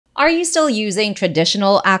Are you still using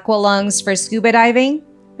traditional aqua lungs for scuba diving?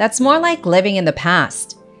 That's more like living in the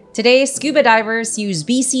past. Today, scuba divers use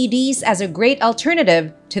BCDs as a great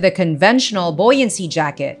alternative to the conventional buoyancy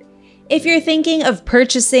jacket. If you're thinking of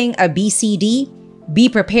purchasing a BCD, be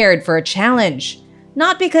prepared for a challenge.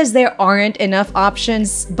 Not because there aren't enough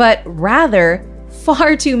options, but rather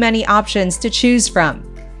far too many options to choose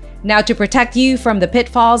from. Now, to protect you from the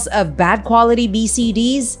pitfalls of bad quality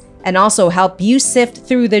BCDs and also help you sift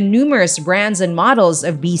through the numerous brands and models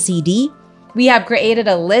of BCD, we have created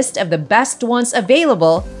a list of the best ones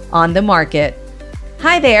available on the market.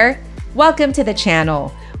 Hi there! Welcome to the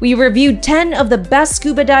channel. We reviewed 10 of the best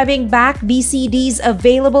scuba diving back BCDs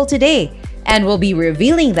available today, and we'll be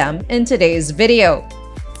revealing them in today's video.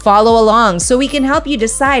 Follow along so we can help you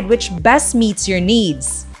decide which best meets your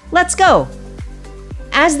needs. Let's go!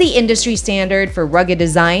 As the industry standard for rugged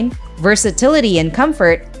design, versatility, and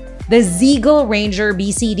comfort, the Zeagle Ranger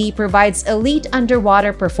BCD provides elite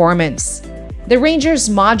underwater performance. The Ranger's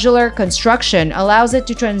modular construction allows it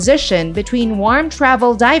to transition between warm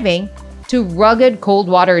travel diving to rugged cold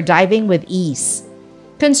water diving with ease.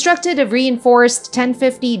 Constructed of reinforced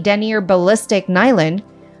 1050 denier ballistic nylon,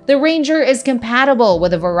 the Ranger is compatible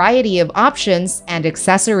with a variety of options and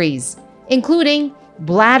accessories, including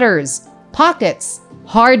bladders, pockets,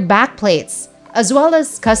 hard backplates, as well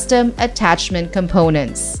as custom attachment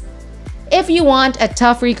components. If you want a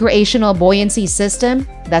tough recreational buoyancy system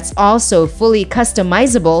that's also fully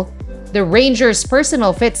customizable, the Ranger's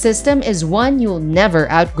personal fit system is one you'll never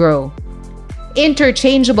outgrow.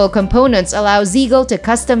 Interchangeable components allow Zeagle to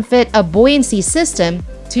custom fit a buoyancy system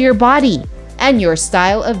to your body and your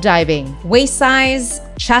style of diving. Waist size,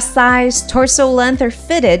 chest size, torso length are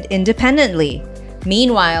fitted independently.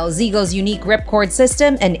 Meanwhile, Zeagle's unique ripcord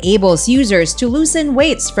system enables users to loosen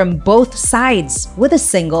weights from both sides with a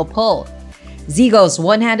single pull. Zeagle's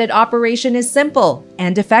one-handed operation is simple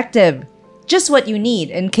and effective, just what you need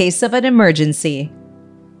in case of an emergency.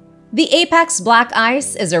 The Apex Black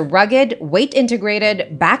Ice is a rugged,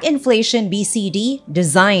 weight-integrated back inflation BCD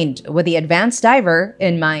designed with the advanced diver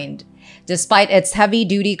in mind. Despite its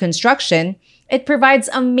heavy-duty construction, it provides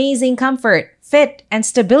amazing comfort, fit, and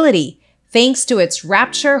stability thanks to its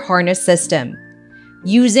Rapture harness system.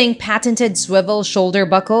 Using patented swivel shoulder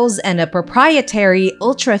buckles and a proprietary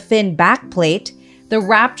ultra-thin backplate, the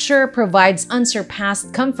Rapture provides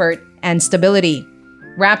unsurpassed comfort and stability.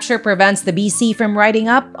 Rapture prevents the BC from riding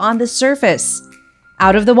up on the surface.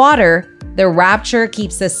 Out of the water, the Rapture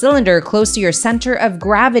keeps the cylinder close to your center of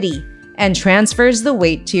gravity and transfers the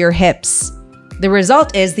weight to your hips. The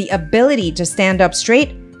result is the ability to stand up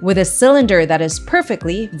straight with a cylinder that is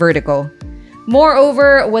perfectly vertical.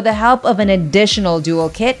 Moreover, with the help of an additional dual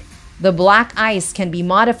kit, the Black Ice can be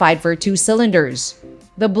modified for 2 cylinders.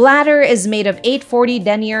 The bladder is made of 840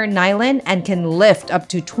 denier nylon and can lift up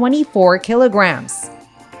to 24 kilograms.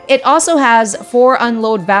 It also has 4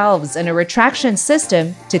 unload valves and a retraction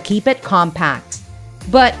system to keep it compact.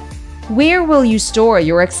 But where will you store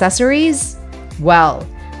your accessories? Well,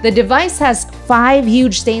 the device has 5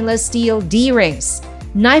 huge stainless steel D-rings,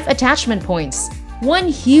 knife attachment points, 1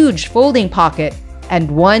 huge folding pocket,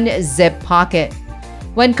 and 1 zip pocket.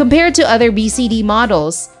 When compared to other BCD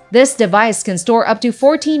models, this device can store up to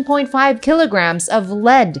 14.5 kilograms of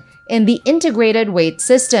lead in the integrated weight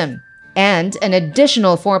system, and an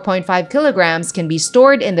additional 4.5 kilograms can be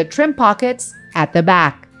stored in the trim pockets at the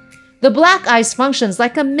back. The Black Ice functions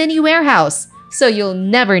like a mini warehouse, so you'll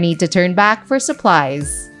never need to turn back for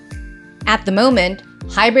supplies. At the moment,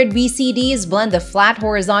 hybrid BCDs blend the flat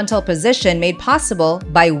horizontal position made possible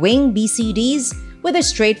by wing BCDs with a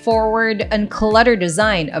straightforward, uncluttered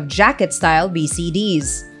design of jacket-style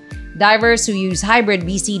BCDs. Divers who use hybrid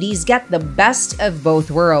BCDs get the best of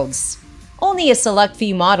both worlds. Only a select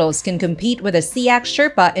few models can compete with a SeaX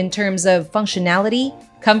Sherpa in terms of functionality,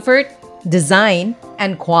 comfort, design,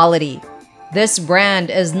 and quality. This brand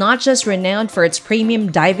is not just renowned for its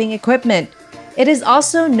premium diving equipment, it is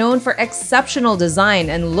also known for exceptional design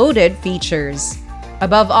and loaded features.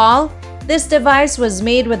 Above all, this device was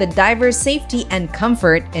made with a diver's safety and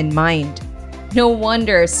comfort in mind. No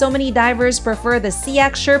wonder so many divers prefer the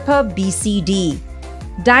SeaX Sherpa BCD.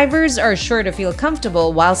 Divers are sure to feel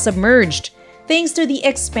comfortable while submerged, thanks to the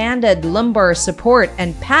expanded lumbar support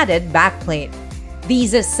and padded backplate.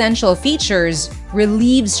 These essential features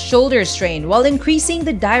relieves shoulder strain while increasing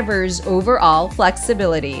the diver's overall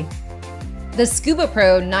flexibility. The Scuba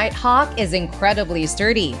Pro Nighthawk is incredibly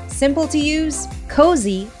sturdy, simple to use,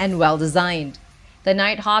 cozy, and well-designed. The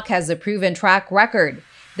Nighthawk has a proven track record,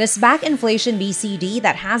 this back inflation BCD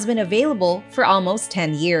that has been available for almost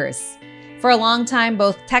 10 years. For a long time,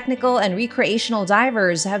 both technical and recreational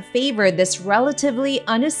divers have favored this relatively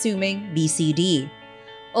unassuming BCD.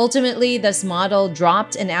 Ultimately, this model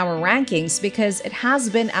dropped in our rankings because it has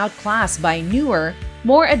been outclassed by newer,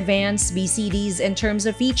 more advanced BCDs in terms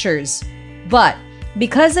of features. But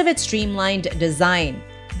because of its streamlined design,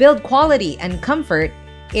 build quality, and comfort,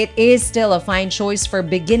 it is still a fine choice for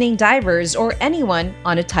beginning divers or anyone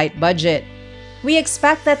on a tight budget. We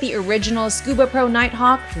expect that the original Scuba Pro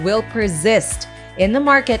Nighthawk will persist in the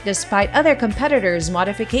market despite other competitors'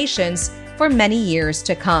 modifications for many years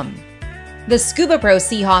to come. The Scuba Pro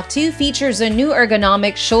Seahawk 2 features a new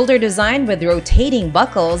ergonomic shoulder design with rotating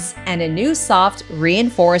buckles and a new soft,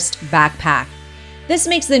 reinforced backpack. This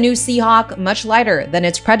makes the new Seahawk much lighter than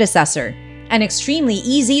its predecessor and extremely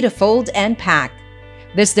easy to fold and pack.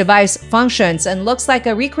 This device functions and looks like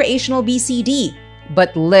a recreational BCD,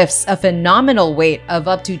 but lifts a phenomenal weight of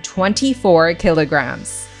up to 24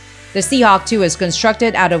 kilograms. The Seahawk 2 is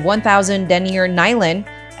constructed out of 1000 denier nylon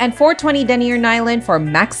and 420 denier nylon for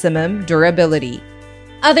maximum durability.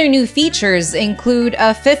 Other new features include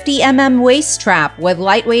a 50mm waist strap with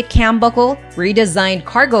lightweight cam buckle, redesigned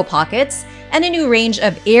cargo pockets, and a new range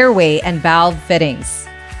of airway and valve fittings.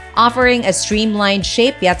 Offering a streamlined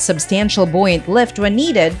shape yet substantial buoyant lift when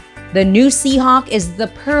needed, the new Seahawk is the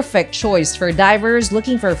perfect choice for divers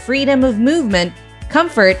looking for freedom of movement,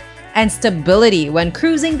 comfort, and stability when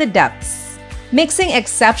cruising the depths. Mixing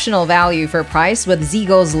exceptional value for price with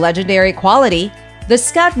Zeagle's legendary quality, the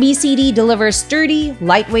Scout BCD delivers sturdy,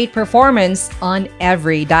 lightweight performance on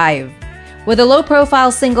every dive. With a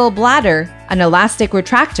low-profile single bladder, an elastic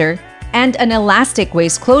retractor, and an elastic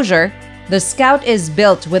waist closure, the Scout is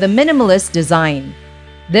built with a minimalist design.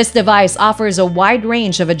 This device offers a wide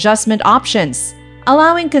range of adjustment options,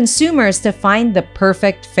 allowing consumers to find the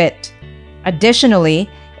perfect fit. Additionally,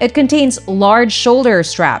 it contains large shoulder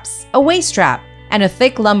straps, a waist strap, and a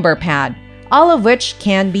thick lumbar pad, all of which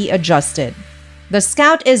can be adjusted. The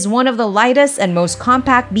Scout is one of the lightest and most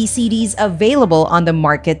compact BCDs available on the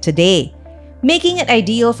market today, making it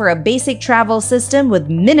ideal for a basic travel system with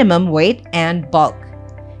minimum weight and bulk.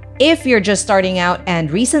 If you're just starting out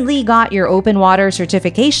and recently got your open water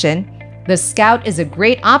certification, the Scout is a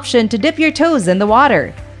great option to dip your toes in the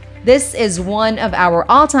water. This is one of our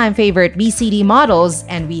all-time favorite BCD models,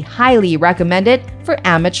 and we highly recommend it for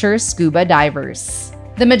amateur scuba divers.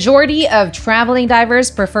 The majority of traveling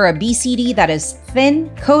divers prefer a BCD that is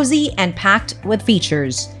thin, cozy, and packed with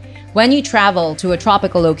features. When you travel to a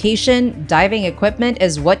tropical location, diving equipment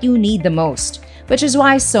is what you need the most, which is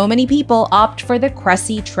why so many people opt for the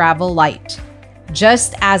Cressy Travel Light.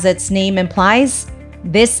 Just as its name implies,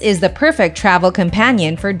 this is the perfect travel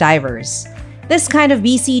companion for divers. This kind of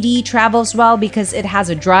BCD travels well because it has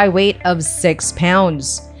a dry weight of 6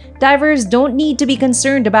 pounds. Divers don't need to be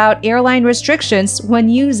concerned about airline restrictions when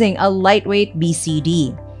using a lightweight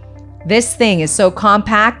BCD. This thing is so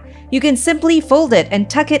compact, you can simply fold it and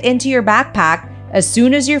tuck it into your backpack as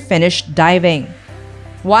soon as you're finished diving.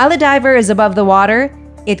 While a diver is above the water,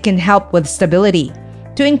 it can help with stability.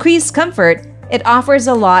 To increase comfort, it offers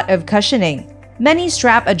a lot of cushioning, many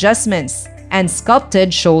strap adjustments, and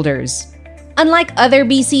sculpted shoulders. Unlike other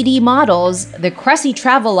BCD models, the Cressy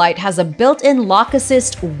Travel Light has a built-in lock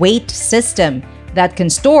assist weight system that can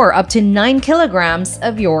store up to 9 kilograms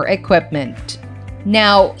of your equipment.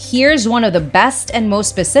 Now, here's one of the best and most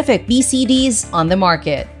specific BCDs on the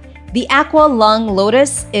market. The Aqua Lung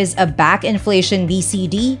Lotus is a back inflation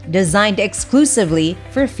BCD designed exclusively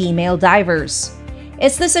for female divers.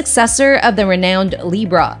 It's the successor of the renowned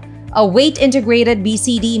Libra, a weight-integrated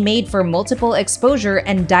BCD made for multiple exposure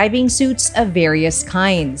and diving suits of various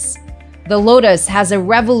kinds. The Lotus has a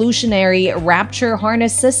revolutionary Rapture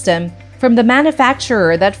harness system from the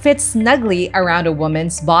manufacturer that fits snugly around a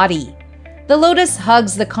woman's body. The Lotus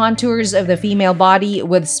hugs the contours of the female body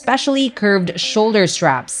with specially curved shoulder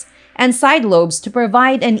straps and side lobes to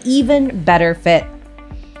provide an even better fit.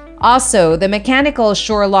 Also, the mechanical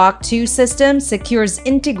SureLock 2 system secures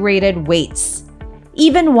integrated weights.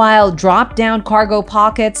 Even while drop-down cargo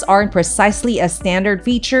pockets aren't precisely a standard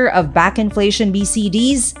feature of back inflation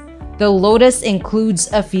BCDs, the Lotus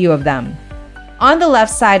includes a few of them. On the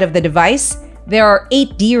left side of the device, there are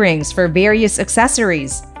 8 D-rings for various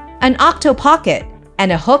accessories, an octo pocket,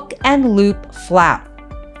 and a hook and loop flap.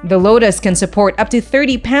 The Lotus can support up to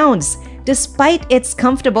 30 pounds despite its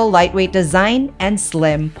comfortable lightweight design and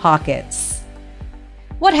slim pockets.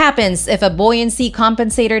 What happens if a buoyancy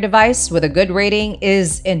compensator device with a good rating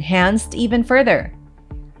is enhanced even further?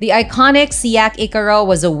 The iconic Siak Icaro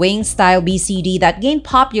was a wing-style BCD that gained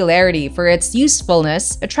popularity for its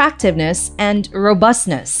usefulness, attractiveness, and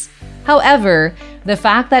robustness. However, the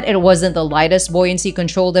fact that it wasn't the lightest buoyancy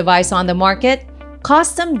control device on the market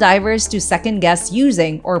caused some divers to second-guess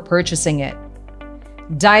using or purchasing it.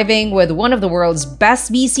 Diving with one of the world's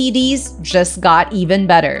best BCDs just got even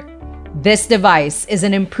better. This device is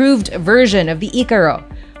an improved version of the Icaro,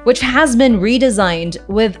 which has been redesigned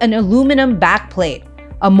with an aluminum backplate,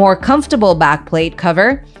 a more comfortable backplate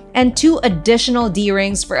cover, and 2 additional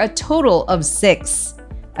D-rings for a total of 6.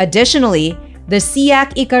 Additionally, the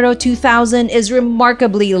SEAC Icaro 2000 is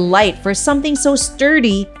remarkably light for something so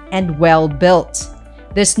sturdy and well-built.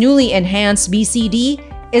 This newly enhanced BCD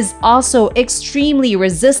is also extremely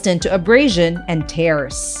resistant to abrasion and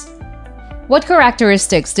tears. What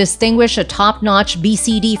characteristics distinguish a top-notch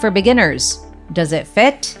BCD for beginners? Does it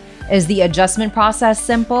fit? Is the adjustment process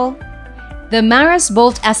simple? The Maris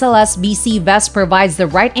Bolt SLS BC vest provides the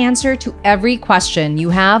right answer to every question you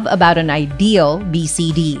have about an ideal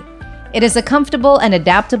BCD. It is a comfortable and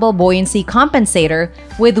adaptable buoyancy compensator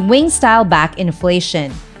with wing-style back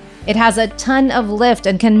inflation. It has a ton of lift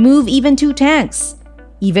and can move even 2 tanks.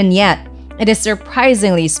 Even yet, it is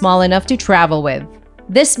surprisingly small enough to travel with.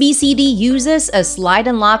 This BCD uses a slide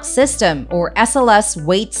and lock system or SLS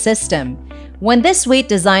weight system. When this weight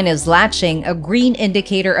design is latching, a green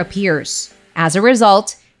indicator appears. As a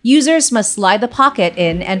result, users must slide the pocket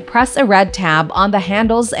in and press a red tab on the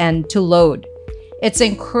handle's end to load. It's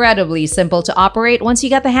incredibly simple to operate once you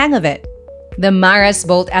get the hang of it. The Maris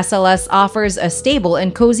Bolt SLS offers a stable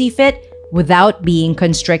and cozy fit without being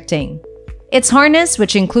constricting. Its harness,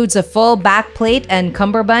 which includes a full back plate and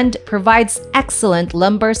cummerbund, provides excellent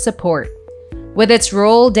lumbar support. With its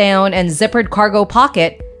roll-down and zippered cargo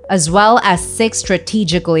pocket, as well as 6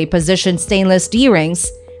 strategically positioned stainless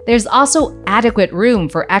D-rings, there's also adequate room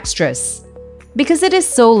for extras. Because it is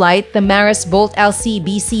so light, the Maris Bolt LC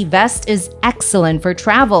BC vest is excellent for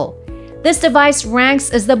travel. This device ranks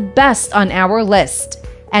as the best on our list,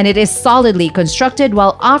 and it is solidly constructed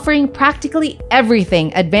while offering practically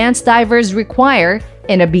everything advanced divers require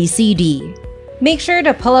in a BCD. Make sure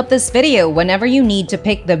to pull up this video whenever you need to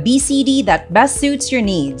pick the BCD that best suits your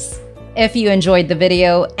needs. If you enjoyed the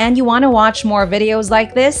video and you want to watch more videos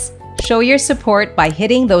like this, show your support by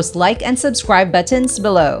hitting those like and subscribe buttons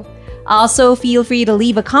below. Also, feel free to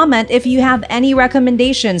leave a comment if you have any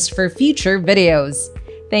recommendations for future videos.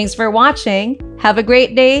 Thanks for watching, have a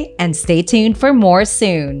great day, and stay tuned for more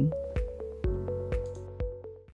soon.